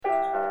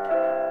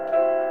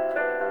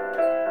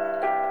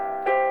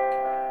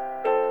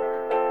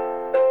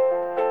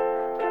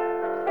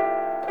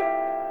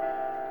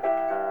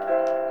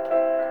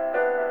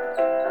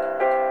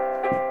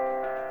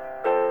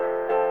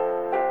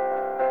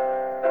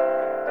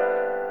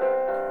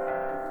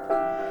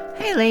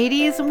Hey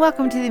ladies, and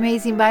welcome to the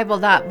Amazing Bible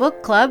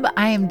Book Club.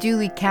 I am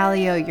Julie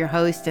Callio, your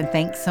host, and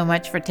thanks so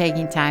much for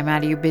taking time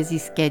out of your busy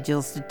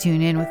schedules to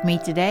tune in with me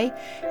today.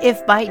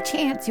 If by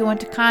chance you want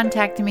to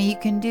contact me, you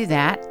can do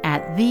that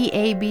at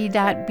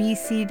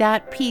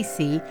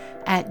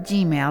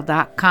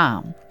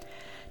theab.bc.pc@gmail.com.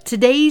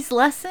 Today's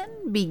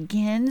lesson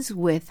begins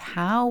with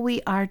how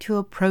we are to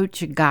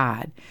approach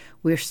God.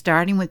 We're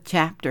starting with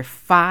chapter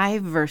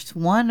 5, verse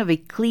 1 of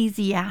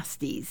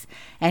Ecclesiastes.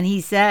 And he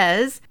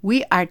says,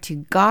 we are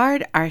to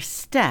guard our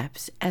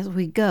steps as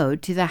we go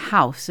to the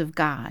house of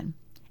God.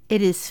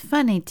 It is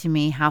funny to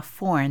me how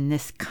foreign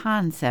this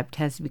concept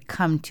has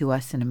become to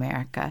us in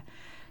America.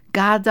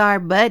 God's our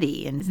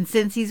buddy, and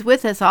since he's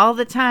with us all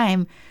the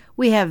time,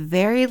 we have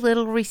very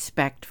little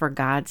respect for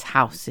God's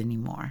house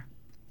anymore.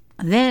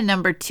 Then,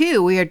 number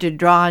 2, we are to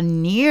draw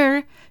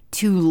near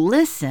to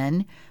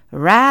listen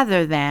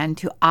rather than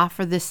to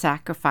offer the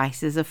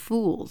sacrifices of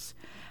fools.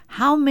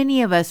 How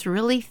many of us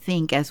really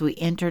think as we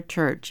enter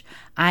church,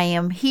 I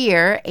am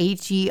here,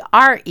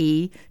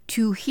 H-E-R-E,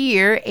 to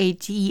hear,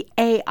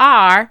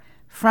 H-E-A-R,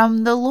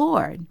 from the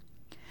Lord?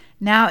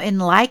 Now, in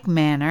like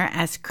manner,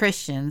 as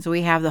Christians,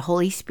 we have the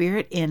Holy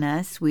Spirit in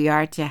us. We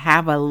are to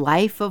have a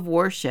life of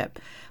worship.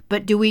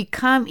 But do we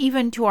come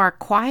even to our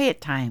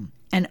quiet time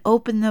and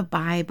open the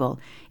Bible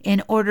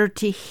in order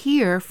to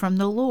hear from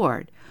the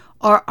Lord?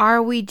 Or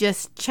are we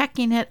just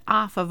checking it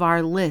off of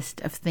our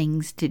list of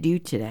things to do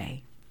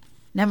today?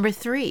 Number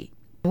 3,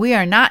 we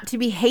are not to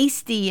be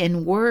hasty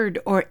in word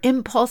or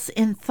impulse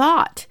in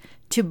thought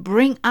to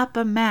bring up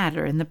a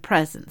matter in the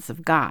presence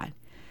of God.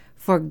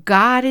 For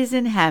God is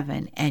in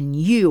heaven and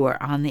you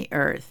are on the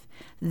earth.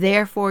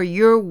 Therefore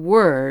your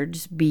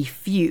words be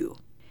few.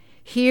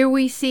 Here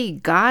we see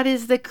God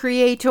is the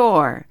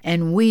creator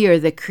and we are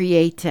the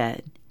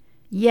created.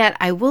 Yet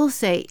I will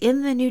say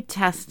in the New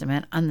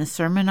Testament on the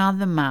Sermon on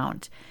the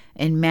Mount,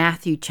 in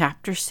Matthew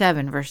chapter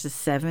 7, verses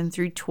 7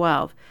 through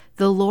 12,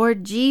 the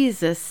Lord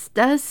Jesus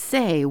does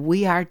say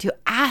we are to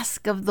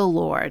ask of the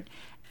Lord.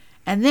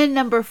 And then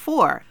number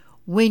 4,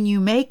 when you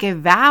make a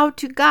vow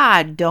to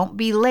God, don't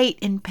be late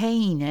in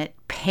paying it.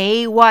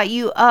 Pay what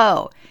you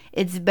owe.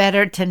 It's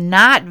better to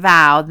not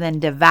vow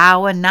than to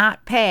vow and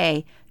not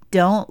pay.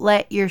 Don't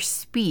let your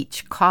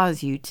speech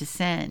cause you to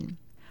sin.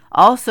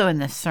 Also in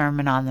the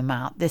Sermon on the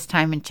Mount, this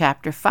time in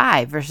chapter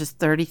 5, verses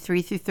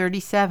 33 through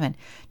 37,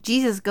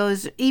 Jesus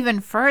goes even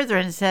further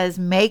and says,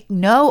 make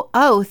no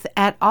oath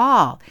at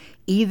all,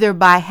 either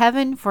by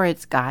heaven, for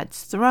it's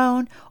God's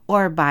throne,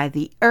 or by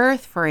the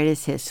earth, for it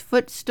is his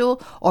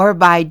footstool, or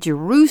by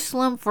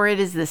Jerusalem, for it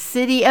is the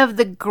city of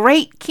the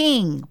great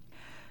King.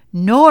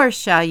 Nor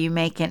shall you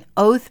make an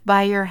oath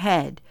by your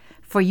head,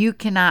 for you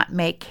cannot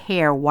make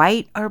hair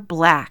white or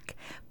black,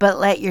 but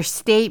let your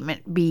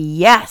statement be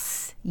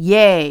yes,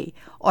 yea,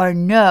 or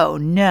no,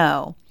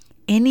 no.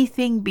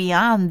 Anything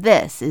beyond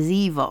this is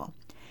evil.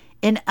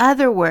 In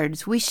other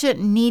words, we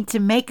shouldn't need to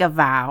make a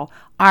vow.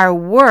 Our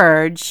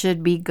words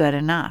should be good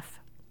enough.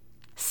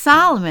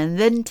 Solomon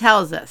then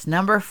tells us,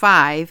 number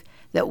 5,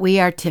 that we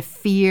are to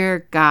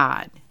fear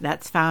God.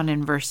 That's found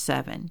in verse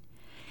 7.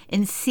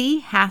 In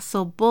C.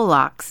 Hassel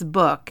Bullock's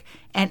book,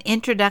 An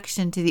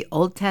Introduction to the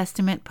Old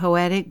Testament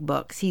Poetic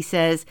Books, he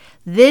says,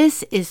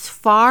 this is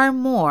far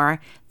more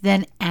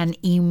than an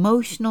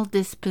emotional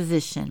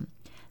disposition.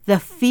 The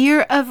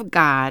fear of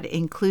God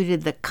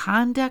included the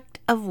conduct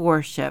of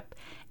worship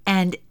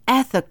and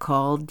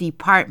ethical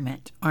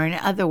department, or in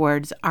other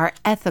words, our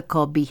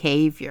ethical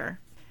behavior.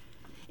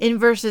 In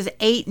verses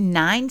 8 and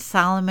 9,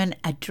 Solomon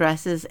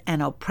addresses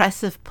an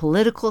oppressive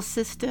political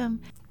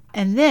system.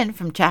 And then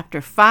from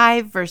chapter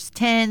 5, verse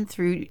 10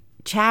 through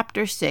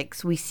chapter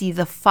 6, we see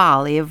the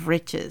folly of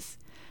riches.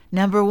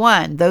 Number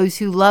 1, those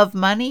who love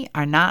money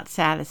are not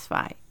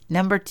satisfied.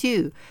 Number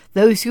 2,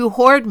 those who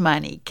hoard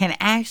money can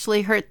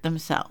actually hurt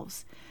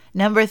themselves.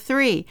 Number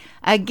 3,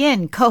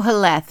 again,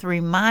 Qoheleth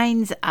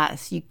reminds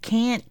us you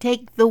can't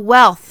take the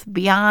wealth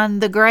beyond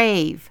the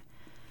grave.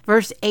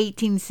 Verse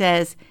 18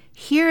 says,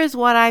 here is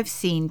what I've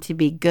seen to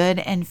be good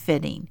and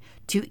fitting,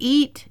 to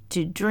eat,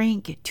 to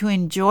drink, to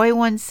enjoy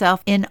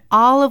oneself in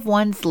all of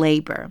one's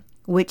labor,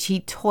 which he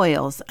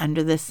toils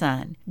under the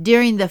sun,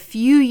 during the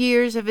few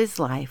years of his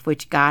life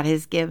which God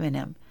has given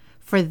him.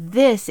 For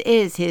this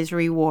is his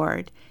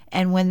reward,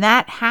 and when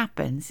that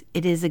happens,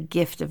 it is a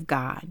gift of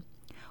God.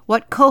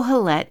 What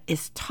Qoheleth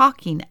is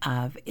talking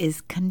of is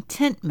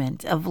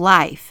contentment of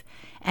life,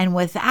 and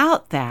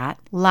without that,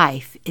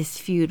 life is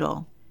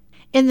futile.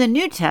 In the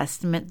New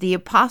Testament, the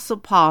Apostle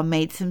Paul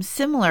made some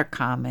similar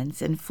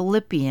comments in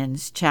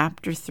Philippians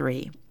chapter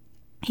 3.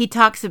 He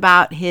talks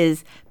about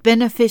his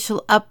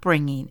beneficial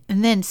upbringing,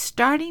 and then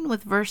starting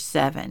with verse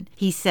 7,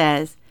 he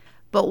says,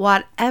 but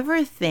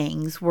whatever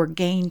things were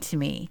gained to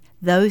me,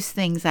 those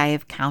things I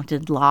have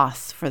counted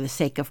loss for the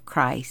sake of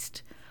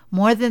Christ.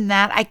 More than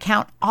that, I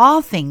count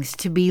all things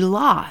to be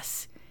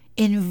loss,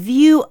 in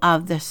view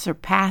of the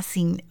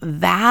surpassing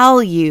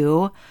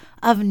value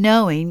of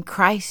knowing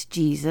Christ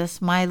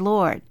Jesus my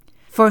Lord,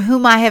 for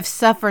whom I have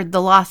suffered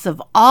the loss of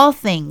all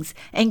things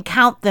and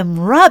count them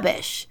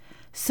rubbish,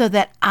 so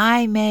that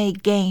I may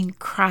gain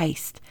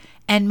Christ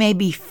and may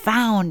be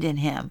found in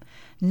him,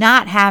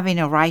 not having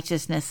a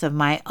righteousness of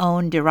my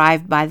own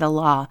derived by the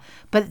law,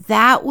 but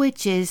that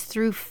which is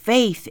through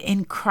faith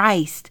in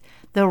Christ,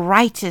 the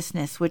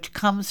righteousness which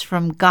comes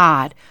from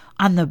God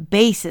on the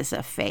basis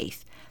of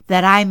faith,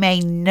 that I may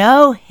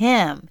know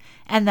him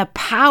and the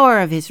power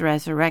of his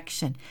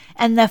resurrection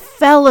and the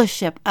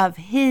fellowship of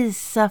his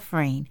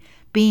suffering,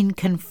 being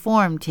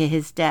conformed to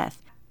his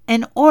death,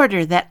 in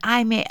order that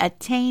I may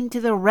attain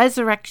to the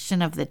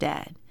resurrection of the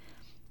dead.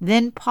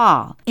 Then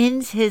Paul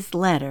ends his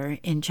letter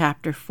in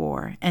chapter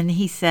 4, and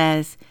he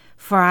says,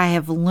 "For I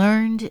have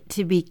learned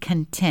to be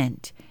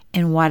content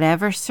in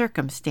whatever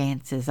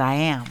circumstances I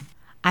am.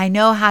 I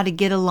know how to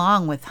get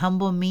along with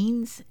humble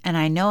means, and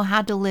I know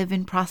how to live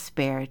in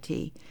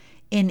prosperity.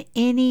 In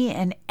any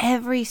and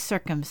every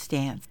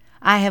circumstance,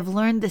 I have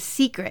learned the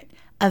secret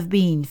of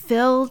being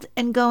filled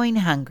and going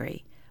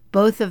hungry,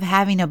 both of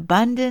having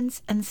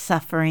abundance and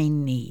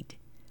suffering need.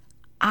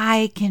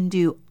 I can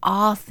do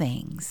all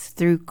things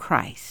through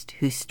Christ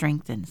who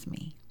strengthens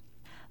me."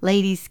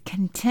 Ladies,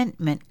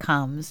 contentment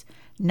comes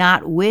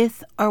not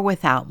with or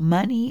without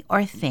money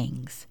or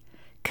things.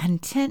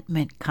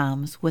 Contentment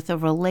comes with a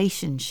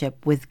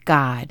relationship with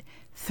God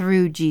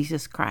through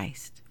Jesus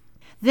Christ.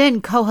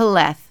 Then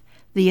Qoheleth,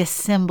 the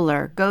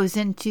assembler, goes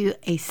into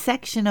a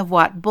section of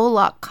what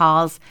Bullock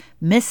calls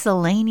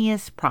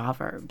miscellaneous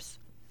proverbs.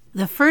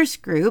 The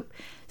first group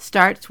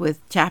starts with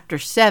chapter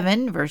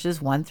 7,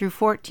 verses 1 through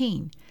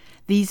 14.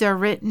 These are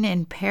written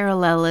in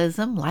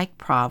parallelism like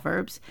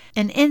Proverbs,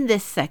 and in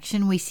this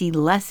section we see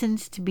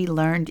lessons to be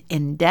learned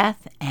in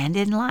death and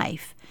in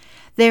life.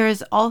 There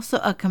is also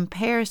a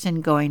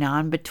comparison going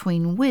on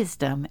between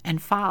wisdom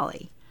and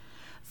folly.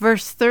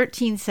 Verse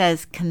 13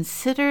 says,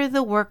 "Consider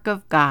the work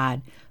of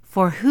God,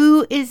 for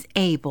who is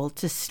able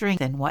to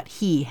strengthen what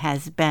he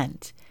has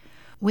bent?"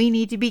 We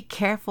need to be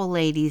careful,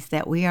 ladies,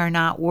 that we are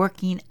not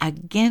working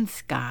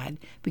against God,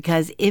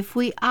 because if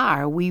we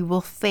are, we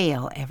will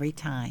fail every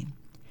time.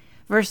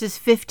 Verses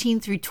 15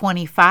 through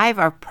 25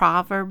 are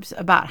proverbs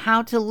about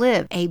how to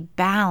live a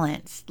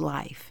balanced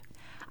life.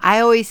 I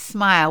always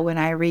smile when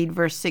I read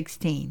verse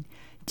 16.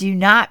 "Do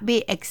not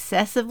be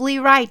excessively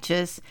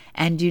righteous,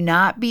 and do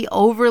not be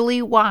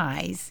overly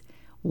wise.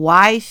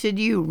 Why should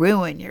you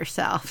ruin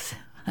yourselves?"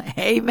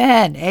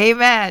 Amen.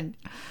 Amen.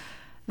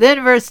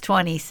 Then verse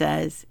 20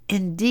 says,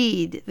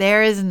 "Indeed,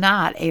 there is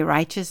not a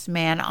righteous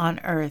man on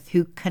earth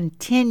who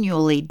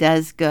continually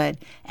does good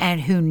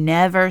and who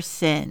never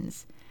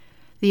sins."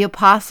 The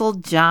Apostle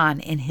John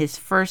in his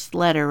first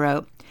letter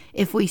wrote,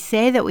 "If we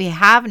say that we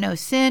have no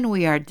sin,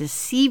 we are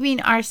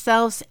deceiving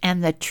ourselves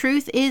and the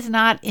truth is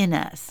not in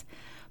us."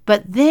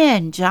 But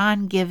then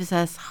John gives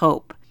us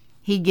hope.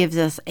 He gives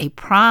us a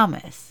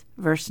promise.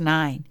 Verse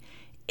 9,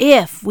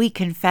 "If we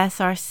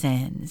confess our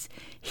sins,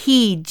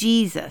 he,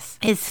 Jesus,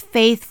 is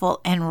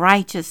faithful and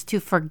righteous to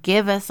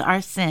forgive us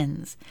our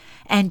sins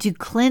and to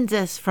cleanse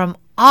us from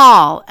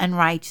all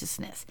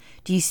unrighteousness."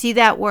 Do you see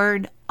that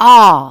word?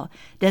 All.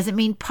 Doesn't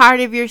mean part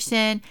of your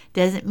sin.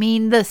 Doesn't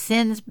mean the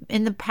sins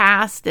in the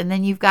past and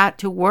then you've got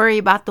to worry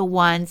about the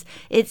ones.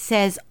 It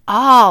says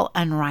all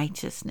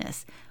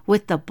unrighteousness.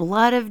 With the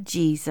blood of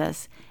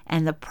Jesus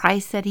and the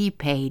price that he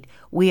paid,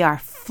 we are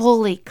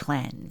fully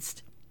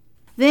cleansed.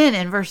 Then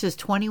in verses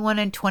 21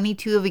 and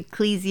 22 of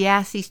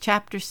Ecclesiastes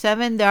chapter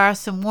 7, there are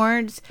some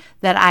words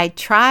that I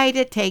try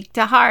to take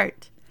to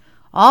heart.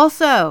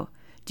 "Also,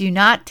 do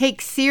not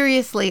take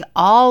seriously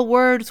all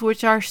words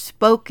which are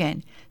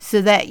spoken, so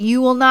that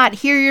you will not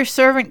hear your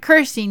servant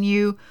cursing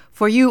you,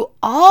 for you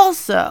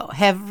also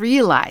have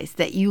realized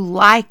that you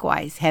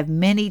likewise have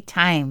many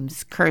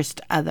times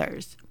cursed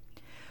others."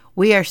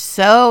 We are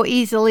so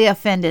easily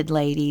offended,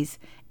 ladies,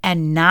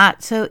 and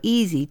not so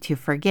easy to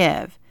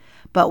forgive.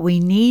 But we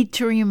need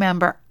to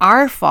remember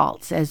our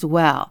faults as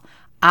well,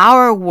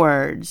 our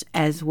words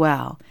as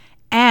well,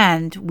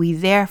 and we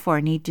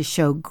therefore need to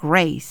show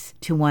grace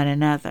to one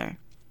another.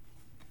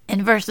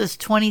 In verses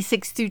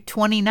 26 through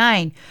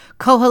 29,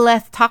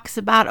 Qoheleth talks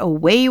about a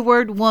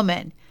wayward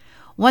woman.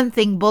 One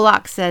thing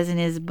Bullock says in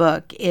his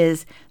book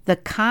is the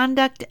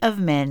conduct of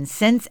men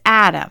since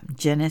Adam,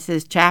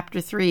 Genesis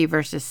chapter 3,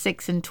 verses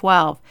 6 and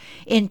 12,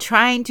 in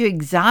trying to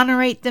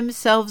exonerate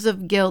themselves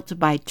of guilt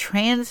by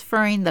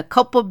transferring the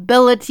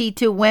culpability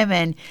to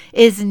women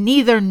is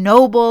neither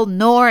noble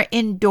nor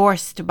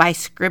endorsed by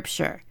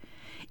Scripture.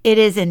 It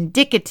is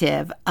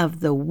indicative of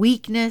the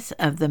weakness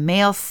of the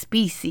male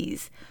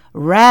species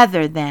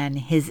rather than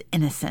his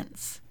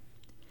innocence.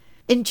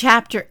 In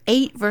chapter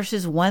 8,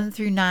 verses 1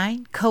 through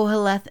 9,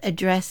 Qoheleth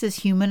addresses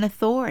human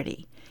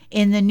authority.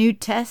 In the New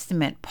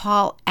Testament,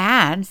 Paul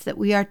adds that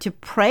we are to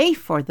pray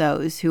for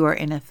those who are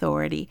in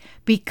authority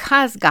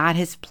because God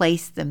has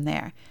placed them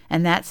there.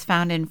 And that's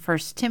found in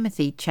 1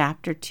 Timothy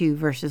chapter 2,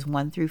 verses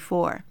 1 through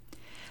 4.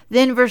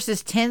 Then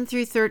verses 10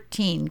 through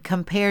 13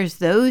 compares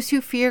those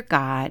who fear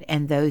God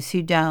and those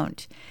who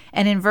don't.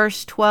 And in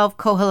verse 12,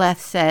 Qoheleth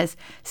says,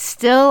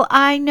 "Still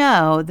I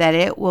know that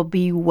it will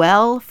be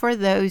well for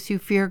those who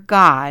fear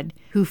God,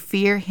 who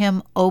fear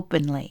him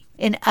openly."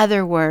 In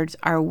other words,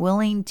 are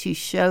willing to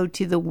show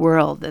to the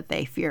world that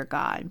they fear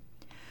God.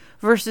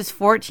 Verses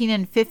 14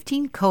 and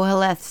 15,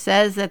 Qoheleth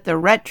says that the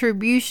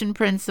Retribution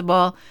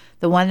Principle,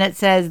 the one that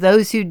says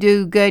those who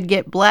do good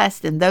get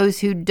blessed and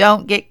those who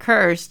don't get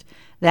cursed,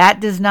 that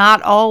does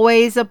not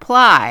always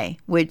apply,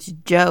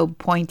 which Job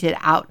pointed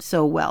out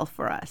so well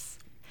for us.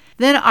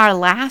 Then our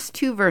last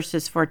two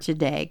verses for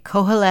today,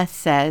 Qoheleth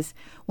says,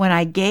 when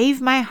I gave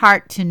my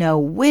heart to know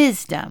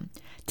wisdom,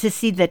 to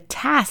see the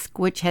task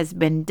which has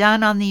been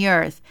done on the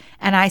earth,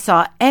 and I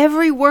saw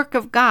every work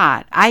of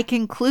God, I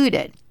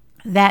concluded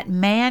that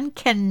man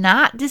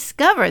cannot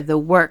discover the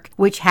work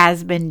which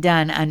has been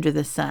done under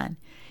the sun.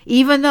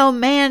 Even though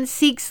man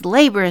seeks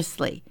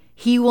laboriously,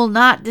 he will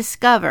not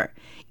discover.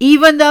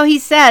 Even though he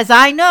says,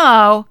 I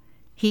know,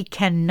 he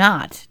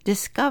cannot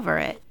discover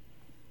it.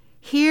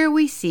 Here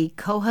we see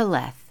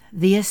Qoheleth,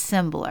 the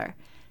assembler,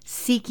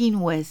 seeking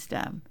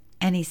wisdom,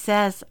 and he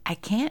says, I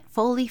can't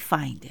fully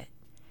find it.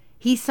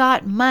 He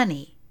sought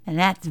money, and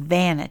that's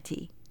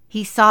vanity.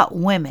 He sought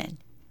women,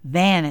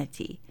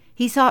 vanity.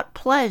 He sought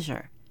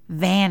pleasure,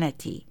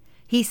 vanity.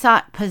 He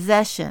sought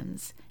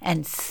possessions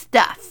and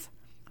stuff,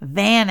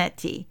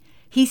 vanity.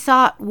 He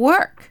sought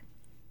work,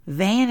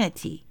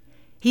 vanity.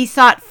 He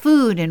sought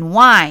food and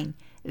wine,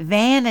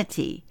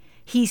 vanity.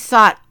 He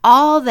sought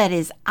all that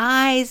his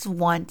eyes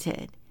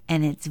wanted,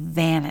 and it's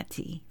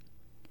vanity.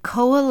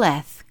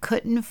 Qoheleth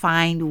couldn't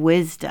find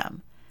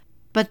wisdom,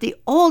 but the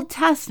Old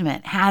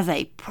Testament has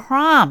a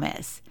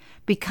promise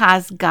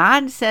because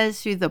God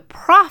says through the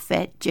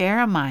prophet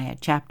Jeremiah,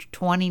 chapter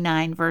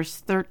 29, verse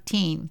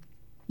 13,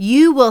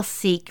 you will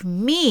seek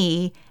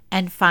me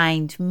and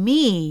find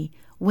me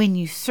when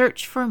you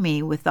search for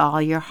me with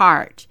all your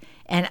heart,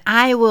 and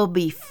I will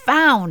be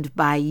found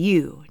by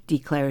you,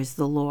 declares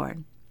the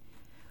Lord.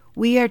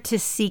 We are to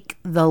seek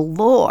the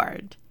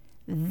Lord.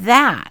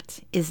 That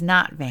is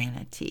not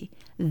vanity.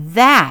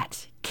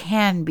 That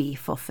can be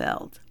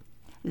fulfilled.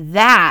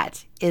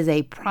 That is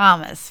a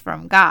promise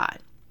from God.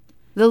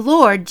 The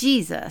Lord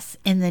Jesus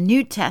in the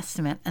New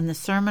Testament and the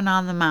Sermon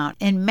on the Mount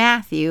in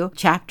Matthew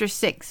chapter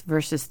 6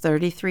 verses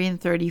 33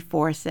 and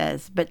 34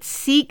 says, but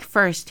seek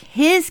first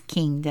his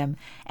kingdom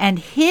and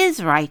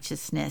his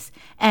righteousness,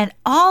 and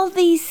all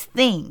these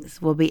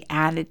things will be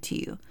added to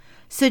you.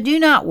 So do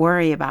not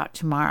worry about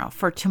tomorrow,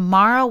 for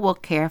tomorrow will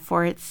care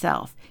for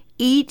itself.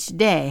 Each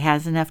day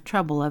has enough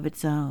trouble of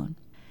its own.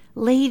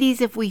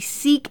 Ladies, if we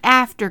seek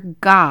after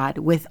God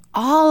with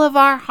all of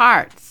our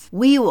hearts,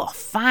 we will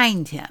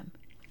find him.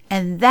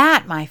 And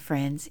that, my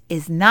friends,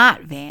 is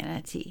not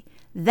vanity.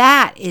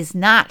 That is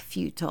not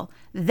futile.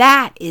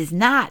 That is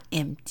not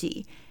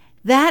empty.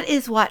 That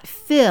is what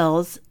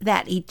fills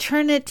that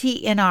eternity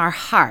in our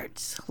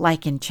hearts,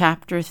 like in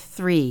chapter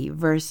 3,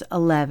 verse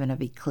 11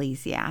 of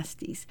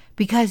Ecclesiastes,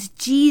 because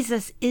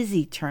Jesus is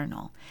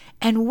eternal.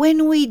 And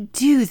when we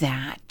do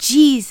that,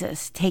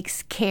 Jesus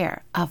takes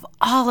care of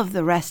all of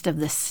the rest of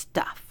the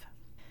stuff.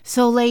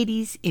 So,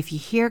 ladies, if you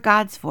hear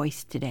God's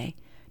voice today,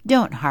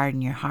 don't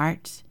harden your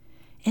hearts.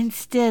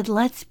 Instead,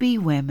 let's be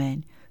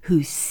women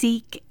who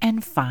seek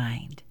and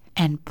find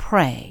and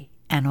pray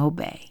and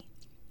obey.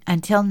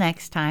 Until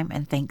next time,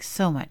 and thanks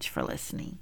so much for listening.